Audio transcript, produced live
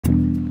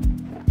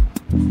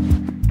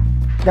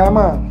Yeah,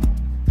 man.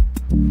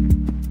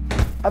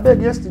 I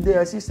beg yesterday,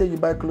 I see say you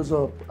buy close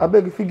up. I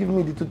beg if you give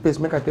me the toothpaste,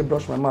 make I take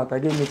brush my mouth. I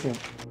get meeting.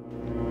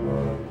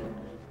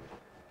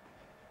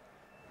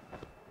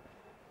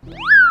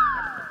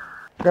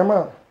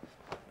 Grandma.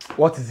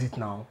 What is it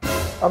now?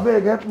 I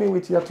beg help me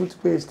with your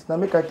toothpaste. Now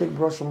make I take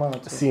brush my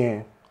mouth. See,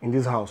 in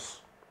this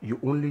house, you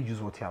only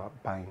use what you are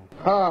buying.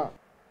 Ah.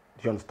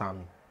 Do you understand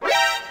me?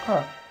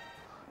 Ah.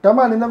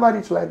 Grandma, they never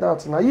reach like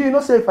that. Now you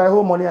know say if I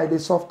hold money, I dey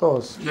soft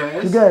us.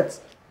 Yes. You get?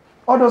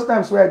 All those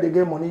times where they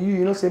get money,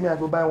 you know say me I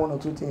go buy one or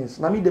two things.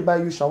 Now me they buy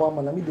you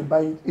shawarma, now me they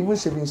buy even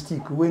shaving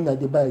stick. When they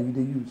buy you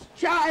they use.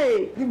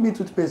 Chai! Give me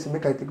toothpaste and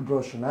make I take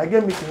brush. Now I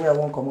get meeting where I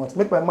won't come out.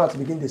 Make my mouth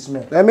begin to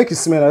smell. I make it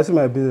smell. I see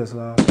my business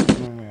now.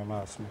 My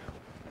mouth smell.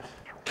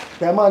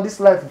 Yeah, man, this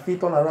life if it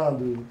turn around,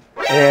 dude.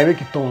 Hey,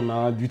 make it turn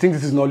now. Do you think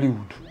this is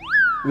Nollywood?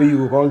 Where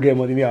you can't get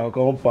money, me I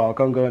can't power,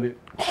 can't go on it.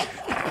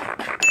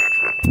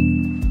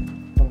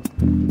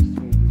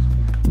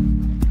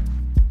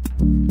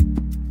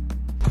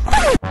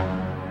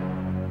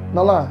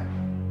 No lie.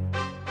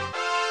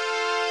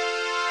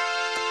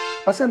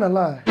 I said no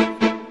lie.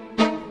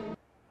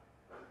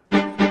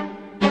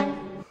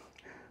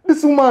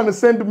 This woman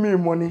send me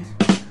money.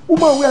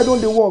 Woman where I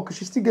don't dey work,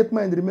 she still get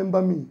mind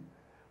remember me.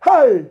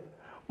 Hey,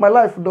 my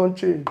life don't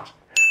change.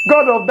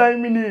 God of 9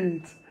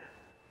 minutes.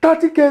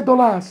 $30K.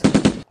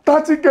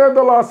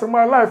 $30K,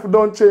 my life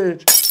don't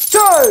change.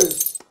 Hey,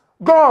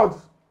 God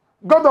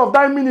of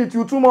 9 minutes,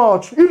 you too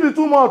much. You do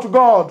too much,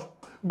 God.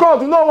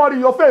 God, you know what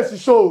your face is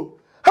show.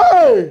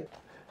 Hey!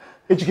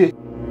 EJike,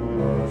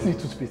 see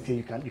toothpaste here,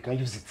 you can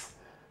use it.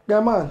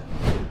 Yeah, man.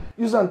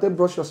 Use and take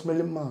brush your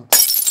smelling mouth.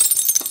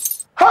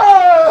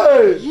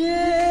 Hey!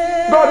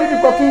 Yeah! God, if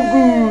you got too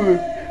good.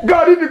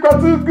 God, if you got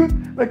too good.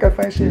 Make I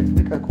find shit,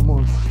 make I come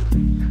out.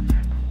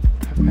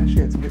 Find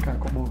shit, make I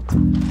come out.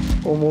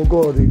 Oh my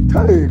God,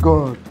 hey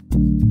God.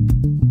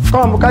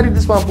 Come, carry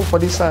this one, put for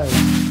this side.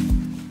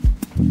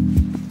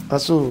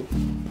 And so.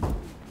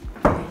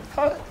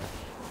 Hey!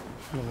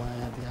 No,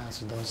 man, the house,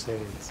 don't say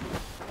it.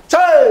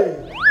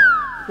 Hey!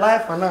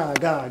 Life and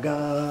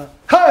ga.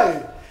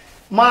 Hey!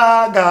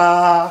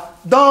 Maga,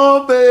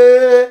 don't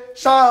pay,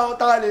 shout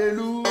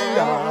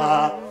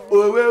hallelujah.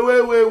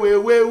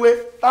 Oh, wait.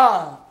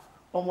 Ah!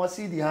 Almost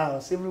see the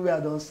house, everywhere I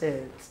don't say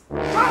it.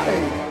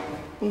 Hey!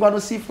 I'm going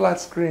to see flat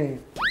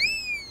screen.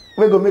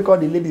 We go make all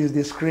the ladies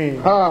they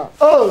scream.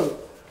 Oh!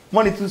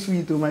 Money too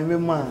sweet to my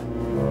main man.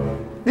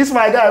 This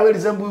my guy will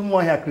resemble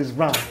more here, Chris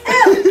Brown.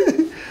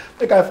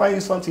 Make I find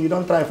you something you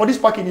don't try. For this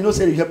packing, you know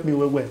say you help me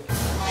well.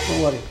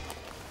 Don't worry.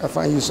 I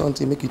find you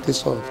something, make you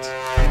taste soft.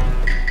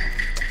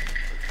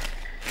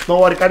 Don't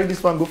worry, carry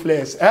this one, go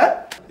flex.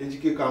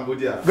 EJike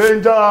Cambodia. Go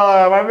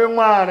enjoy, my main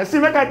man. See,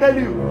 make I tell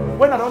you,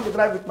 when I don't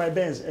drive with my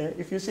Benz,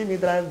 if you see me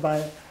drive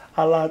by,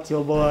 alert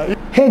your boy.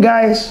 Hey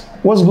guys,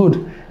 what's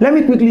good? Let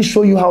me quickly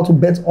show you how to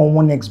bet on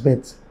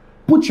 1xBet.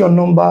 Put your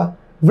number,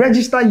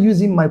 register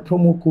using my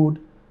promo code,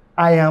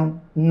 I am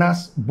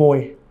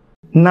NasBoy.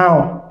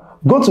 Now,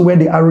 go to where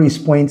the arrow is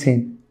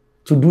pointing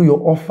to do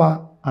your offer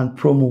and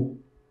promo.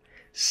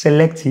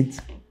 Select it.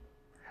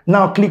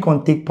 Now click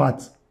on take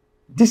part.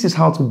 This is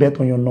how to bet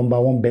on your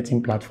 #1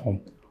 betting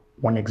platform,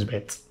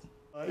 1xBet.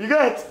 You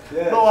get?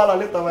 Yeah. No one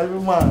later, my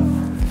man.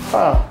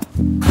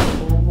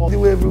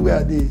 Everywhere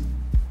I did.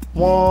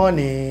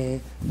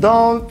 Money,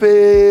 don't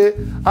pay.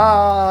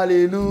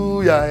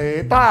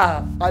 Hallelujah.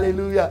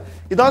 Hallelujah.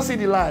 You don't see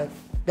the life.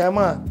 Guy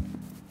man.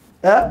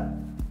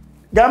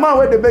 Guy man,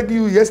 where they beg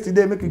you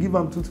yesterday, make you give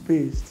them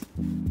toothpaste.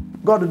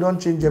 God don't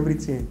change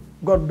everything.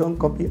 God don't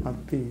copy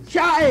and paste.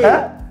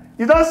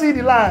 You don't see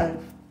the life.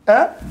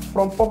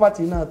 From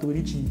poverty now to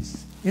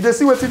riches. You don't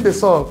see what's in the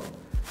solve.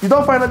 You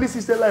don't finally see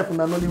the life in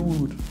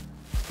Nollywood.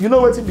 You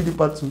know what's in the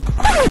part 2.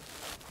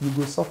 You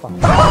go suffer.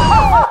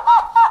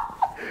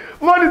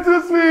 Money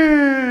too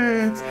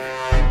sweet.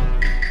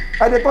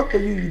 I dey talk to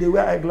you, they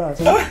wear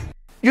eyeglass.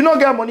 You don't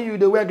get money, you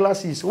they wear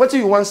glasses. What do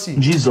you want to see?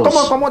 Jesus.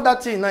 Come on,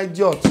 that thing,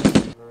 idiot.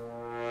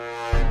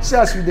 See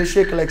as you they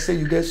shake like say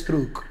you get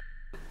stroke.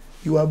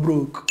 You are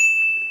broke.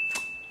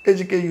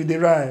 EJike, you they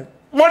rhyme.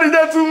 Money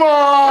there too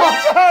much.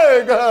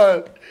 Hey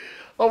God.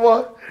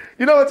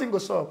 You know what thing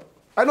goes up?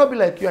 I not be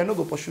like you, I not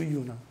go pursue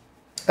you now.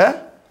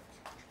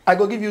 I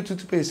go give you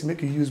toothpaste,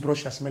 make you use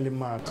brush your smelling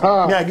mouth.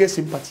 Me, I get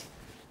sympathy.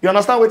 You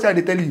understand what I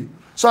tell you?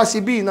 So as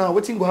you be now,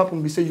 what thing go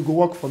happen? Be say you go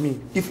work for me.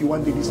 If you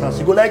want this house,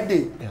 you go like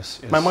day.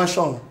 Yes. My man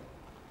Sean.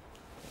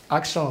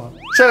 Action.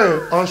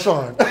 Chill on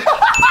Sean.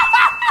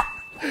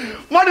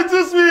 Money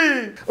too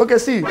sweet. Okay,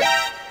 see,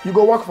 you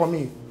go work for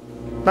me.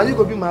 Now you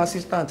go be my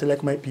assistant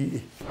like my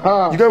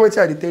PA. You get what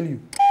I tell you.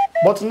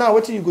 But now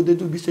what you go to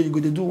do? Be say you go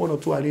to do 1 or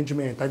 2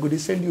 arrangements. I go to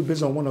send you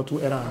based on 1 or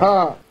 2 errands.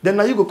 Then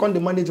now you go come to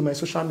manage my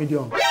social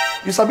media.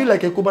 You sabi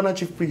like a Cubana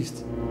chief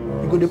priest.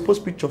 You go to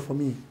post picture for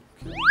me.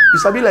 You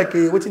sabi like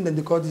a waiting then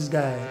they call this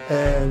guy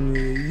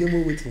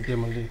Yemo waiting.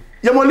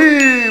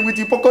 Yemoli with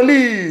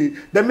Ipokoli.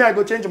 Then me I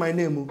go change my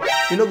name.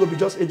 You know go be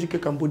just EJike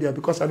Cambodia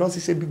because I don't see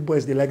say big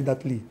boys they like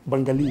that Lee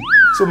Bengali.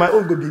 So my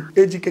own go be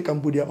EJike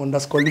Cambodia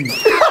 _Lee.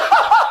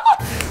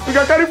 We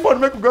can carry phone,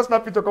 make we go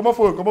snap picture. Come on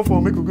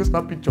phone, make we go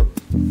snap picture.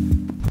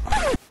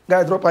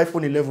 Guy drop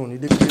iPhone 11, he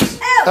did this.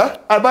 Huh?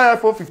 I buy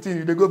iPhone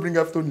 15, they go bring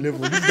iPhone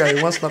 11. This guy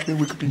he wants snap me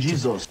with picture.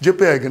 Jesus.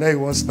 JPEG, now he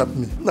wants snap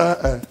me. Nah,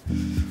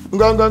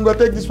 go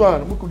take this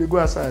one. We could go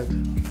outside.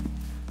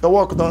 The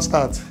work don't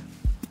start.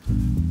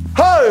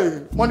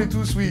 Hey, money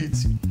too sweet.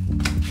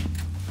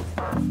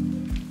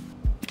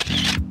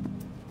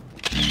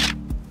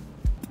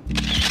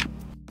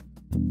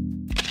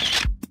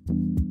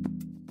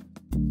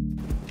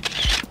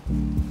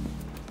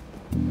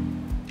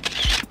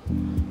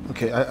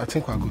 Okay, I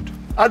think we're good.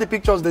 How the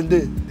pictures then they?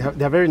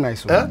 They're very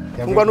nice.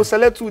 I'm going to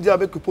select two there,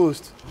 make you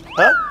post.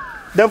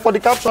 Then for the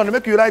caption,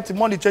 make you write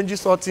money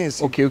changes all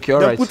things. Okay, all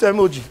then right. Then put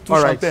emoji, two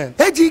champagne.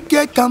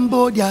 EJike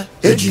Cambodia,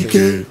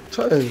 EJike.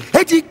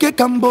 EJike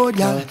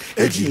Cambodia,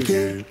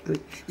 EJike.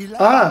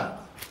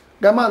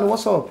 Man,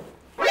 what's up?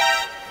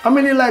 How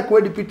many like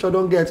where the picture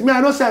don't get? Me, I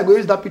don't say I go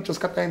use that picture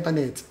scatter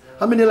internet.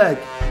 How many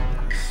like?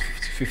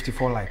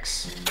 54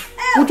 likes.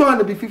 Which one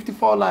to be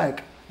 54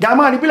 like?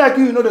 Man, it be like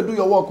you know they do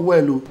your work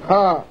well.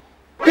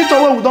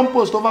 Picture where we don't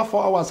post over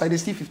 4 hours, I dey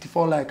still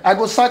 54 like. I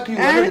go sack you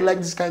when you like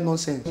this kind of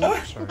nonsense.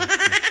 Sorry.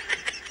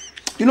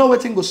 You know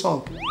what thing go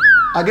suck?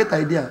 I get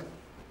idea.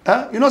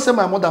 You know say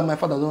my mother and my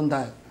father don't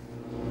die.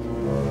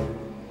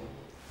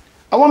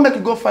 I want make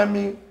you go find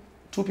me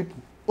 2 people.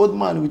 Old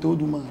man with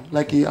old woman,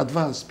 like a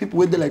advance. People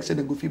where they like say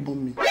they go fit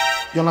bomb me.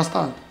 You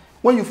understand?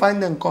 When you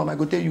find them come, I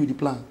go tell you the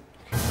plan.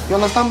 You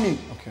understand me?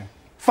 Okay.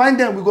 Find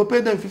them, we go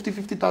pay them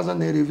 50,000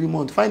 naira every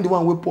month. Find the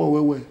one we poor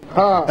where.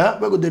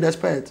 We go they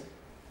respect.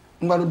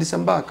 I'm going to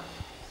disembark.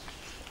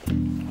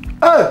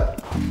 Hey!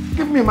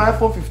 Give me my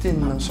iPhone 15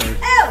 now. Sorry.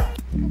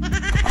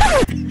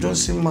 Don't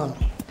see man.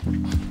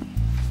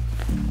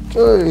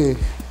 Hey.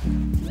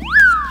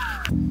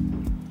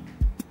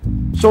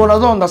 So I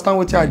don't understand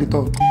what I did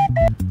talk.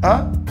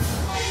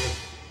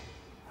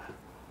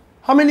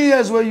 How many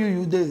years were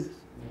you there?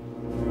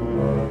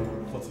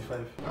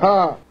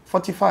 45.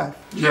 45?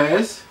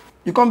 Yes.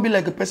 You can't be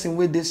like a person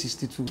where they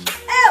 62.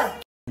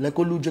 Like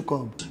Olu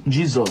Jacob.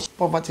 Jesus.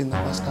 Poverty in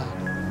bastard.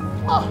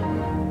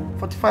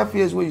 45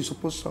 years where you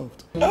supposed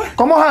soft.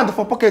 Come on hand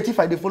for pocket if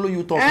I dey follow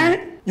you talk.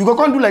 You go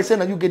can't do like saying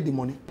that you get the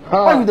money.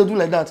 Why you dey do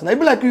like that? Now, it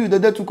be like you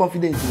dey too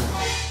confident.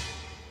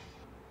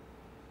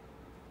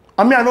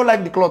 I mean, I don't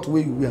like the cloth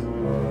where you wear.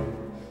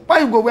 Why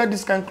you go wear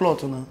this kind of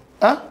cloth now?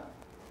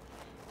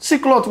 See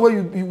cloth where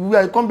you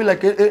wear, it can't be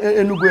like a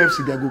Enugu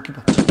FC their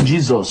goalkeeper.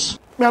 Jesus.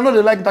 Me, I know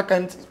they like that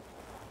kind.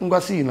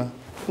 Ngwa see na.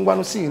 Ngwa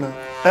no see na.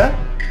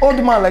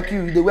 Old man like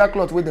you, they wear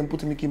cloth where them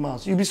put Mickey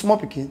Mouse. You be small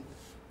picking.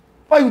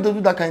 Why you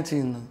do that kind of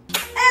thing now?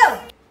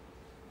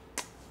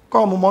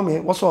 Come on, mommy,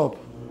 what's up?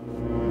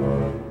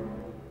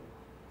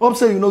 Hope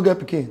say you no get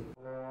picking.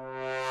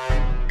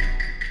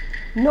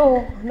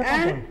 No,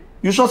 never born.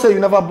 You sure say you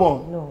never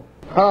born? No.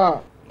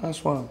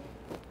 That's one.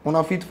 When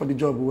I fit for the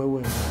job,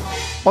 well.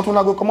 But when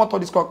I go come out of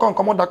this car,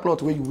 come out that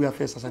cloth where you wear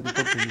first as I talk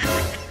to you.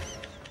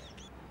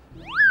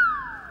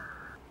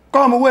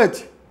 Come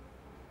wait.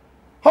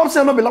 Hope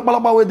say no be like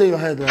where they your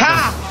head.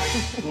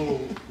 No,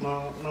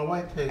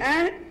 white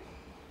head.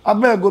 I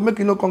beg go make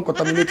you no come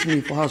contaminate me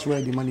for house where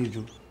the manage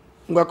you.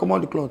 I'm gonna come out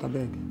the cloth, I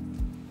beg.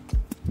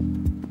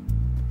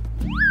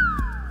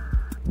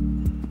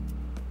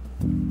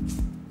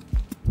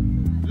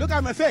 Look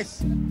at my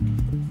face.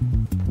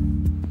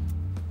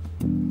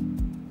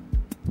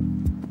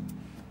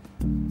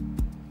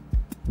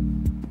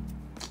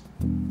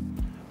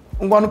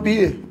 I'm gonna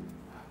PA.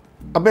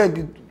 I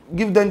beg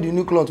give them the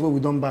new cloth where we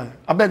don't buy.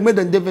 I beg make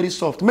them they very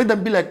soft. Make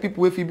them be like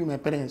people where be my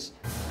parents.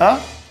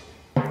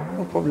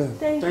 No problem.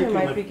 Thank you,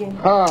 my picking.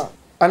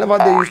 I never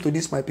dey used to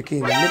this my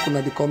pikin. Make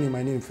una dey call me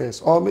my name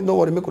first. Or don't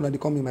worry, make una dey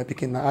call me my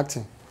pikin na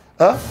acting.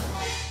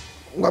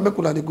 Make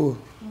una dey go.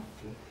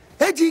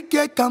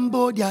 EJike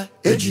Cambodia,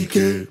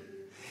 EJike.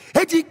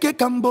 EJike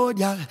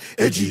Cambodia,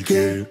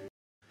 EJike.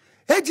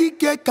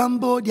 EJike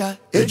Cambodia,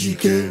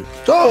 EJike.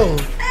 So,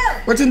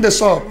 what's in the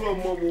shop?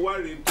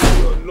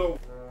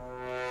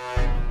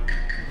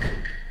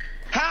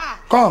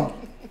 Come.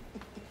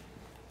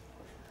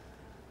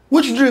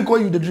 Which drink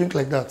will you the drink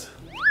like that?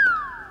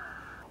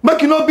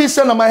 Make you not be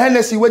selling my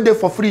Hennessy where they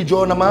for fridge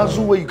or na my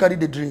Azu where you carry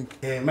the drink.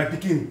 Yeah, my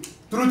pikin.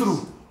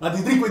 True. And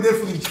the drink with the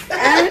fridge.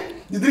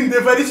 The drink they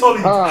very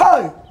solid.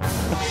 Hi.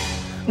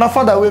 Now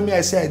father where me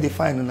I say I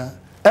define na.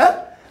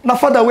 Now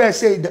father where I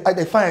say I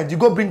define you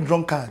go bring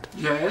drunkard.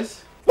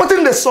 Yes. What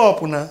in the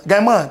shop na? Guy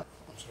man.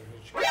 I'm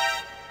sorry.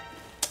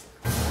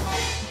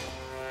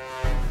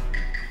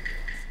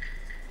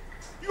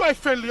 You are a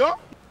failure.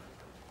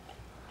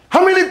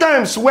 How many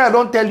times where I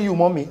don't tell you,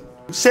 mommy?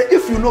 Say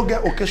if you no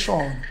get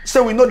occasion,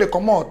 say we know they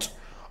come out,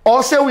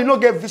 or say we no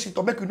get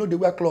visitor, make you know they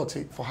wear clothes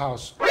for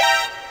house.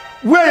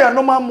 Wear your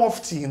normal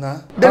mufti,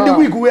 nah. Then the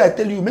wig where I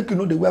tell you, make you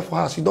know they wear for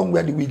house. You don't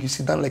wear the wig, you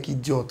sit down like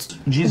idiot.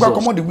 Jesus. You gotta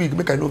come on the wig,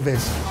 make I no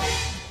vest.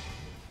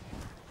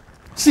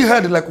 See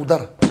head like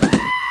Udara.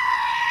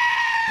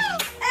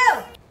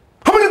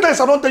 How many times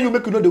I don't tell you,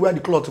 make you know they wear the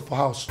cloth for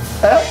house?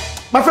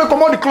 My friend,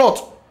 come on the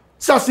cloth.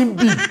 See as him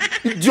big,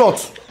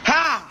 idiot.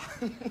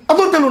 I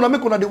don't tell you,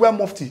 make una they wear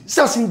mufti.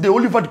 See, as in the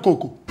Oliver the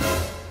Coco.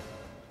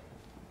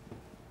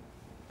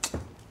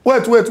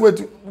 Wait.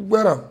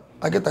 Where am?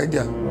 I get the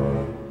idea.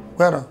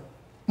 Where am?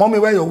 Mommy,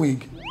 wear your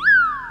wig.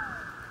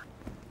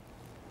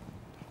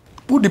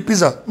 Put the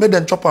pizza, make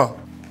them chop out.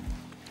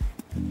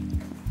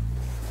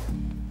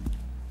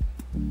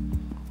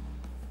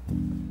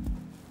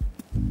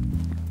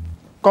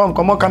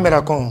 Come on,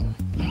 camera, come.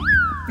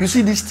 You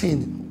see this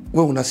thing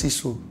where una see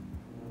so?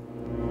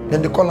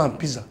 Then they call am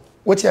pizza.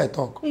 What here I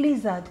talk?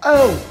 Lizard.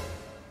 Oh,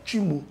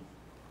 Chimo.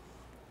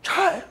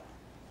 Child.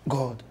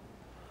 God.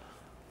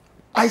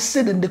 I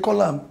said then they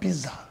call am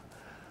pizza.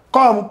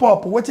 Come,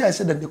 Pop. What here I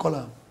said then they call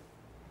am?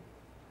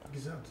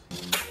 Lizard.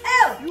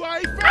 You are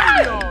a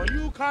failure.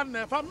 You can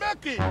never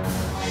make it.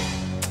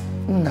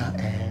 Nah,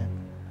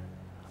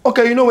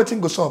 Okay, you know what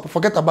thing goes up.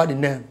 Forget about the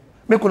name.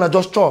 Make una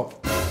just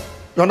chop.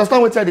 You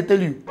understand what I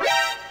tell you?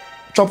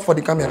 Chop for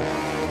the camera.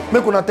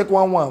 Make una take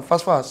one,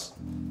 fast.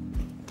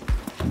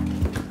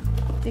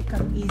 Take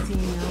them easy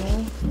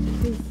now.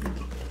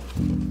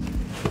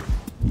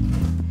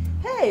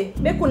 Hey,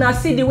 make una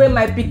see the way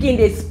my pikin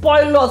they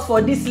spoil us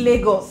for this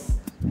Lagos.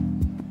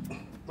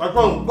 My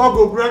son, God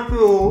go break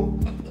you.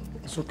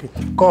 It's okay.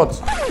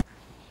 Cut.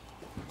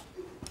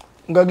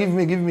 God, give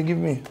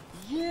me.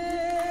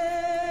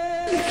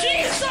 Yeah.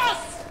 Jesus!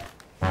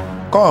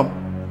 Come.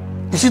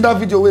 You see that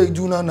video where you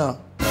do now?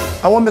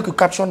 I want to make a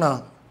caption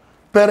now.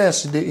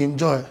 Parents, they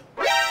enjoy.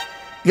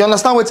 You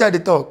understand what I they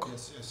talk?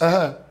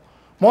 Yes.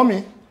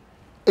 Mommy,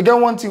 you get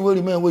one thing where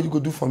remain where you go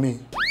do for me.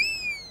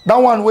 That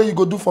one where you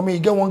go do for me, you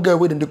get one girl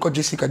where they call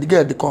Jessica. The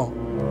girl they come.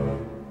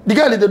 The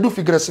girl they do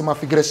figure.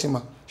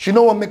 She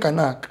know what make a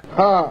knock.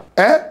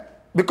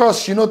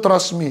 Because she no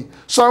trust me.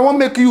 So I want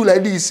make you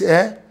like this,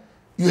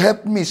 You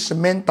help me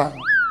cement her.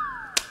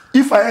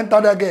 If I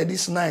enter that girl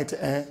this night,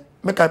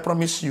 make I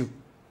promise you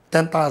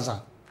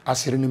 10,000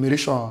 as a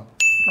remuneration.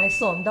 My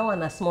son, that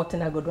one a small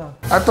thing I go down.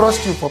 I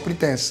trust you for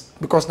pretense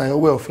because now your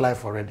way of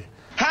life already.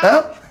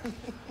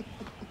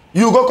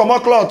 You go come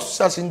out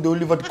cloth, as in the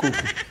Oliver the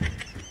Coco.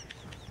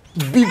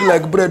 Big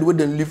like bread where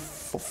they live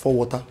for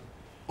water.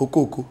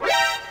 Okoko.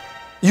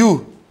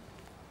 You,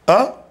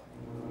 I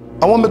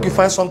want make you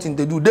find something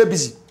to do. They're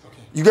busy.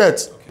 Okay. You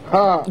get?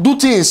 Okay. Do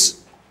things.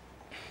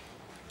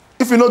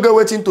 If you don't get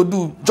waiting to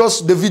do,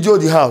 just the video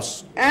the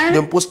house.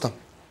 Then post them.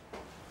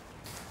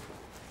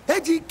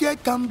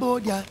 EJike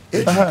Cambodia.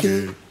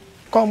 EJike.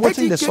 Come, what's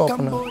in the shop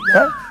now?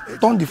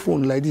 Turn the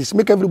phone like this.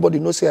 Make everybody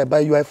know say I buy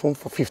you iPhone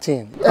for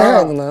 15.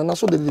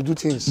 That's how they do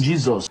things.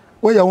 Jesus.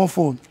 Where your own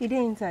phone? He did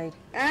inside.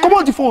 Come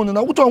on the phone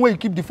now. Which one where you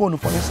keep the phone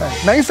for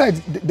inside? Now inside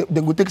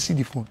they go take see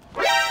the phone.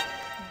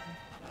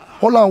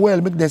 Hold on well,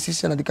 make them see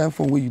the kind of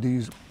phone where you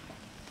use.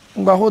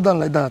 I'm gonna hold on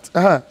like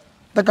that.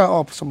 Take her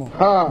up some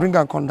more. Bring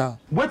her come down.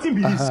 Waiting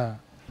be this.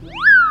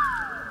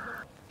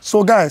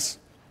 So guys,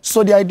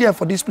 so the idea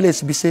for this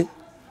place be say,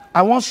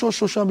 I want show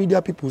social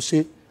media people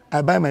say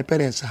I buy my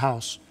parents'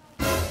 house.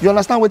 You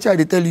understand what I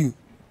tell you?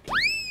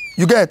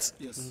 You get?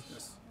 Yes.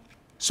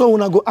 So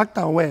when I go act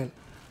and well.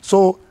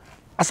 So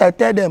as I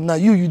tell them now,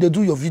 you they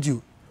do your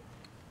video.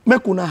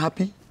 Make una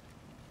happy.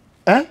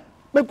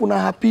 Make una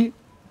happy.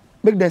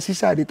 Make them see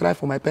say they try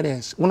for my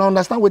parents. When I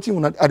understand what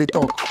you at the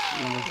talk.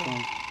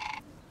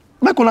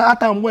 Make una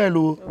act and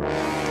well.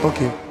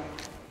 Okay.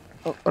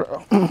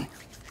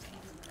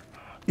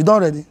 You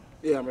done ready?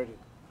 Yeah, I'm ready.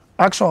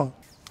 Action.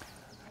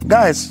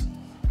 Guys,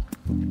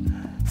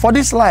 for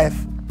this life,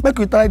 make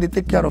you try to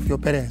take care of your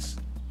parents.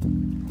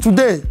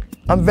 Today,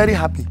 I'm very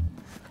happy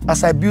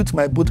as I built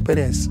my both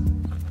parents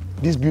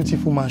this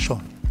beautiful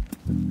mansion.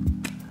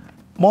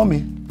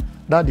 Mommy,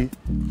 Daddy,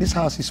 this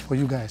house is for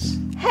you guys.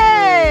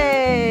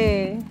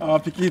 Hey! Oh,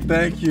 Piki,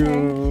 thank you.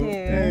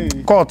 Thank you.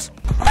 Hey. Cut.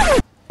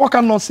 What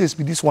kind of nonsense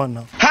be this one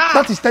now?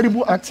 That is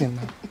terrible acting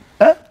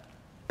now.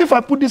 If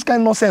I put this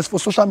kind of nonsense for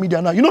social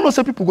media now, you know,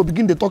 say people go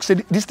begin to talk, say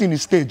this thing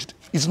is staged.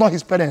 It's not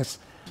his parents.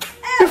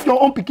 If your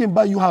own Peking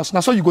buy you house, now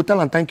so you go tell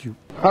and thank you.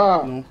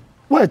 No.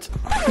 Wait,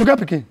 you got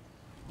Peking?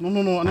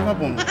 No, I never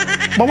born.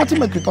 But what you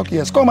make you talk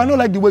yes? Come, I don't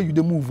like the way you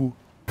dey move. Oh.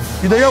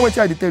 You don't hear what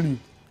I tell you.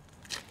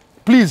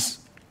 Please,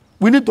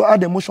 we need to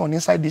add emotion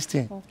inside this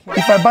thing.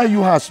 Okay. If I buy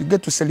you house, you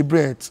get to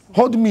celebrate.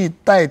 Hold me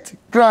tight,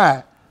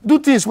 cry. Do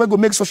things where go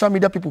make social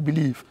media people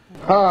believe.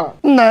 Come,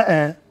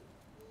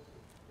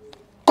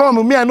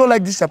 me, I don't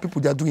like this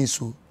people they are doing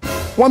so.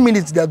 1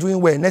 minute they are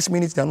doing well, next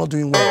minute they are not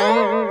doing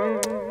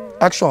well.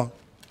 Action.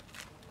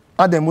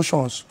 Add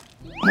emotions.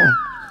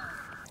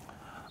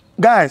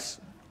 Guys,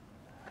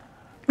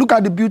 look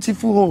at the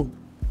beautiful home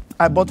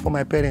I bought for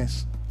my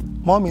parents.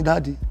 Mommy,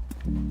 Daddy,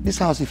 this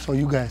house is for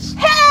you guys.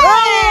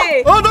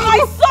 Hey!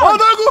 My son!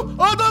 Thank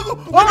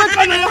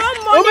you.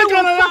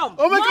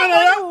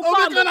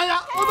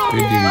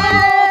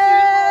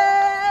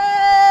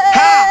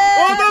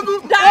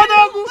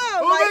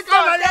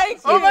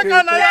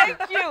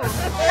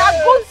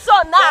 Good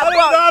son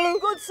now.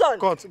 Good son.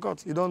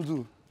 Cut. You don't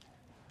do.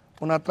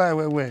 When I try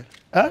well.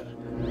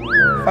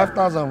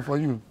 5,000 for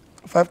you.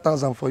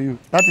 5,000 for you.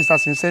 That is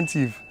as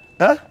incentive.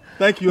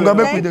 Thank you. Go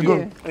make me the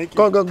go. Thank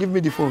you. Go, give me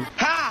the phone.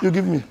 You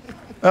give me.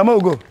 I'm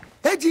gonna go.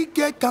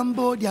 EJike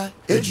Cambodia,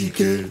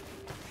 EJike.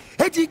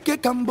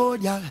 EJike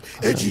Cambodia,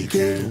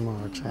 EJike. Too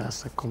much. I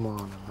said, come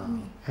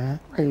on. Eh?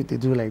 Why you to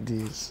do like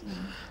this?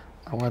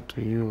 I want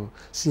to you.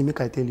 See,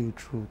 make I tell you the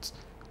truth.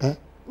 Eh?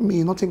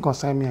 Me, nothing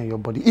concern me and your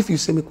body. If you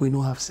say make we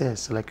no have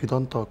sex, like you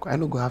don't talk, I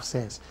no go have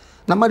sex.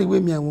 Now marry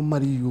with me, I won't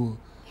marry you.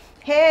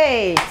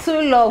 Hey,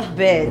 two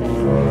lovebirds.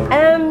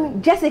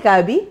 Jessica,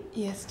 Abi?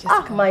 Yes,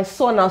 Jessica. My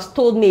son has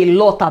told me a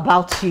lot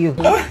about you.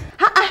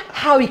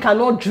 How he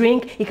cannot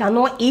drink, he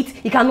cannot eat,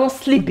 he cannot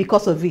sleep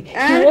because of it.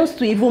 He wants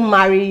to even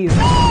marry you.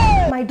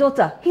 My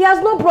daughter, he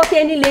has not brought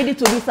any lady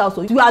to this house.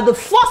 You are the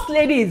first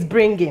lady he's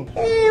bringing.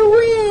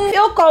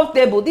 Feel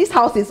comfortable. This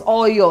house is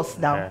all yours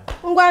now.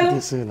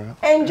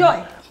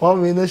 Enjoy.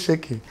 One minute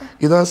shaking.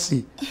 You don't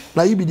see.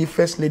 Now you be the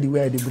first lady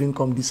where they bring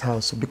come this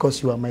house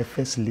because you are my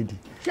first lady.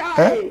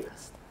 Eh?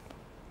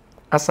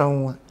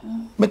 Asanwa.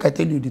 Make I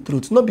tell you the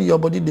truth. Not be your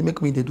body they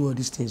make me they do all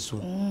these things. So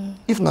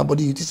if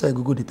nobody you teach I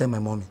go they tell my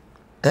mommy.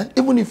 Eh?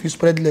 Even if you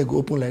spread leg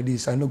open like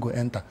this, I no go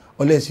enter.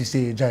 Unless you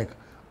say EJike,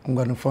 I'm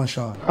gonna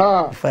function.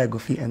 If I go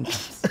fit enter.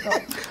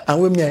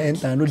 And when me I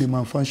enter, I know the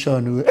man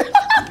function.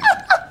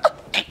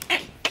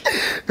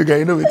 Okay,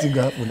 you know what thing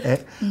happen, eh?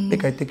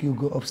 Make I take you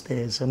go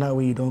upstairs. So now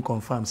when you don't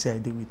confirm, say I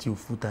did with you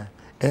full time.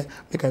 Eh?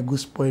 Make I go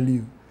spoil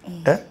you.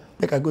 Eh?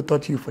 Make I go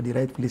touch you for the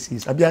right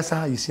places. Abiasa,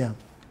 how you see him?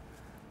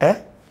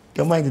 Eh?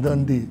 Your mind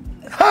don't do.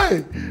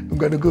 Hey! I'm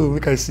gonna go,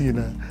 make I see you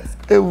now.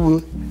 Hey,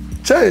 woo.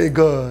 Hey,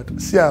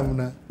 God. See him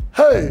now.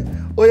 Hey!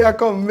 Oh yeah,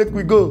 come, make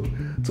we go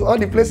to all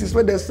the places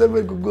where there's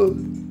seven could go.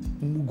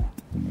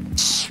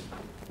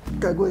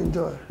 Can go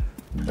enjoy.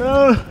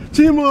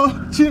 Chimo,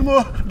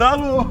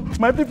 Dalo,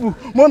 my people,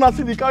 Mona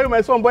see the carry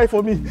my son boy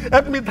for me.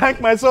 Help me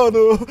thank my son,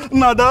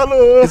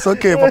 Nadalo. It's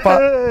okay,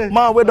 Papa.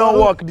 Man, we don't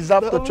work,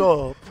 deserve to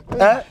chop.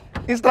 Eh?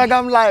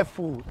 Instagram live,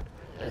 fool.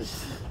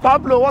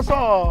 Pablo, what's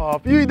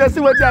up? You see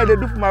what I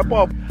do for my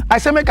pop. I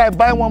say make I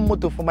buy one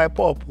motor for my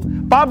pop.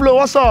 Pablo,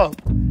 what's up?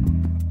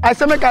 I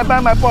say make I buy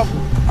my pop.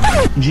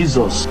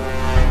 Jesus.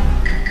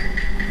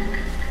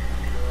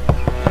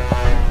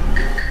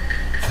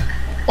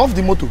 Off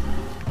the motor.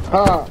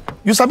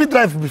 You sabi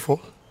drive before?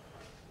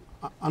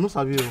 I no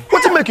sabi.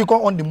 What make you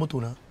come on the motor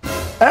now?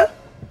 Eh?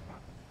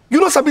 You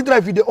don't sabi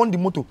drive if they on the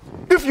motor.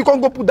 If you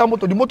can't go put that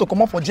motor, the motor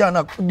come out for jail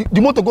now.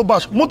 The motor go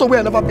bash. Motor where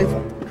I never pay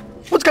for.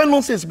 What kind of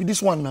nonsense be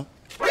this one now?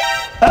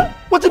 Eh?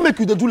 What make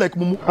you they do like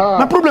Mumu?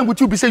 My problem with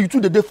you be say you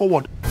two the day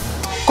forward.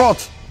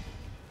 Cut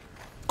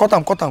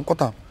am.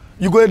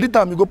 You go edit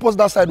time, you go post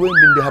that side where you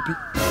been dey happy.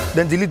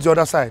 Then delete the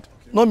other side.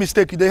 No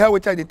mistake, you dey hear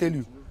what I tell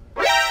you.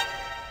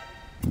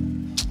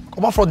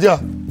 Come on from there.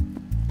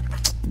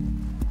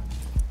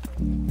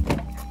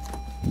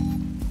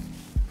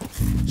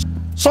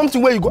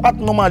 Something where you go act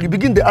normal, you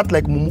begin to act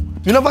like Mumu.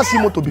 You never see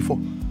motor before.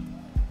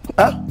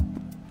 Huh?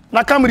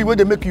 Now Camry where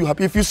they make you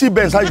happy. If you see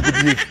Benz, how you go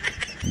behave?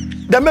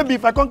 Then maybe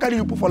if I can't carry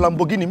you put for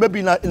Lamborghini, maybe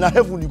in a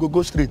heaven you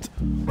go straight.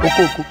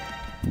 Okay.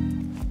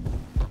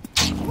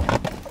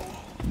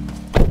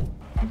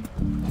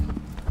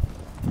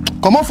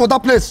 Come on for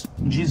that place.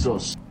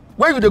 Jesus.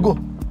 Where you they go?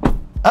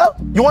 Huh?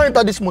 You want to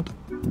enter this motor?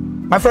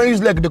 My friend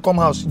use leg, they come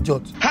house,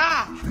 idiot.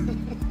 Ha!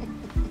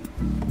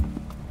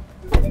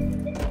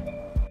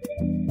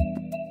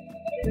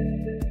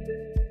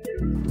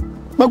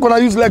 Not gonna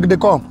use leg, they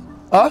come.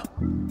 Huh?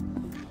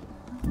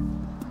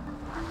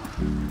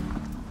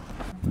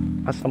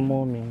 As a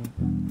mommy,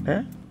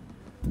 eh?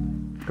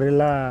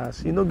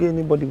 Relax. You don't get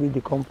anybody where they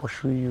come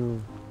pursue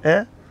you.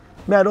 Eh?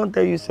 Me, I don't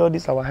tell you, say all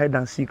this our hide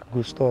and seek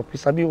go stop. You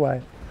sabi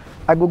why?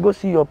 I go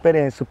see your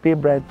parents to pay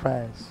bride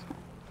price.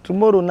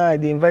 Tomorrow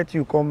night, they invite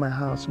you to come my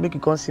house, make you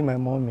come see my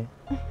mommy.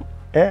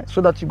 Eh? So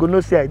that you go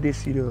know say I dey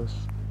serious.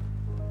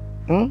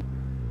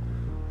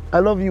 I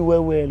love you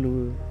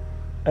well.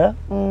 Eh?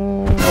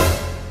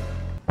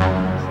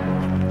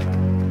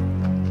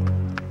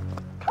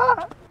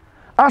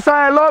 Asa,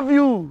 I love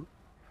you.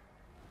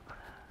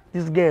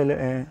 This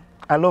girl,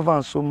 I love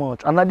her so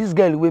much. And now this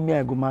girl with me,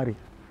 I go marry.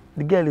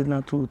 The girl is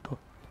not too tough.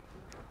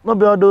 Not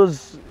be all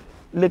those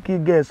lucky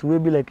girls will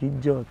be like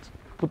idiots.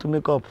 Put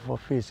makeup for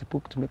face,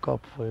 put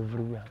makeup for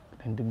everywhere.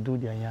 And they do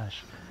their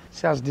yash.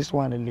 See as this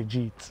one is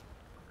legit.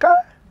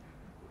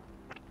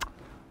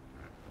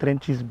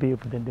 Trenches babe,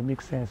 then they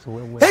make sense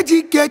well.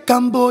 EJike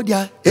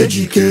Cambodia,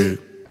 EJike.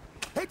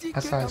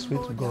 As I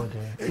swear to God,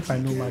 if I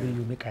no marry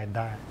you, make I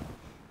die.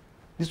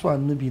 This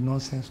one no be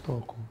nonsense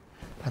talk.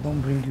 I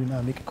don't bring you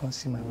now, make you come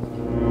see my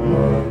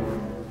mother.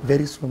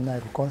 Very soon now, I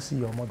will come see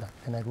your mother,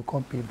 and I will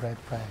come pay bride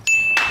price.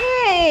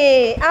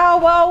 Hey,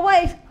 our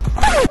wife.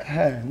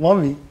 Hey,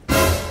 mommy.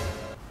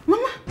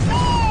 Mama!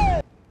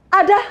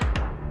 Ada!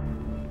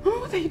 Mama,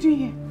 what are you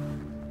doing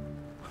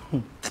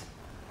here?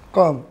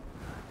 Come.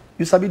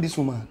 You sabi this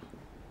woman?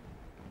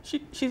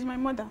 She's my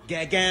mother.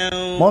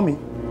 Mommy,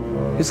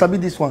 you sabi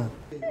this one?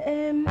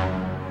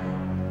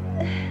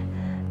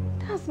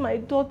 That's my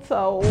daughter.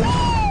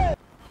 Oh.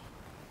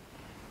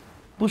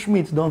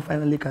 Bushmeat don't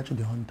finally catch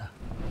the hunter.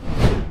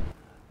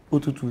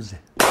 Otutuze.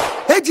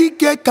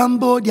 EJike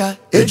Cambodia,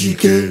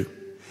 EJike.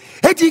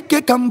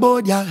 EJike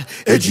Cambodia,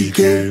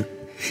 EJike.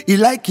 He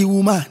like a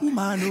woman.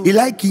 He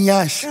like a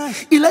yash.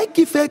 He like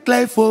a fake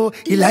life, oh.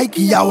 He like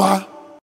a yawa.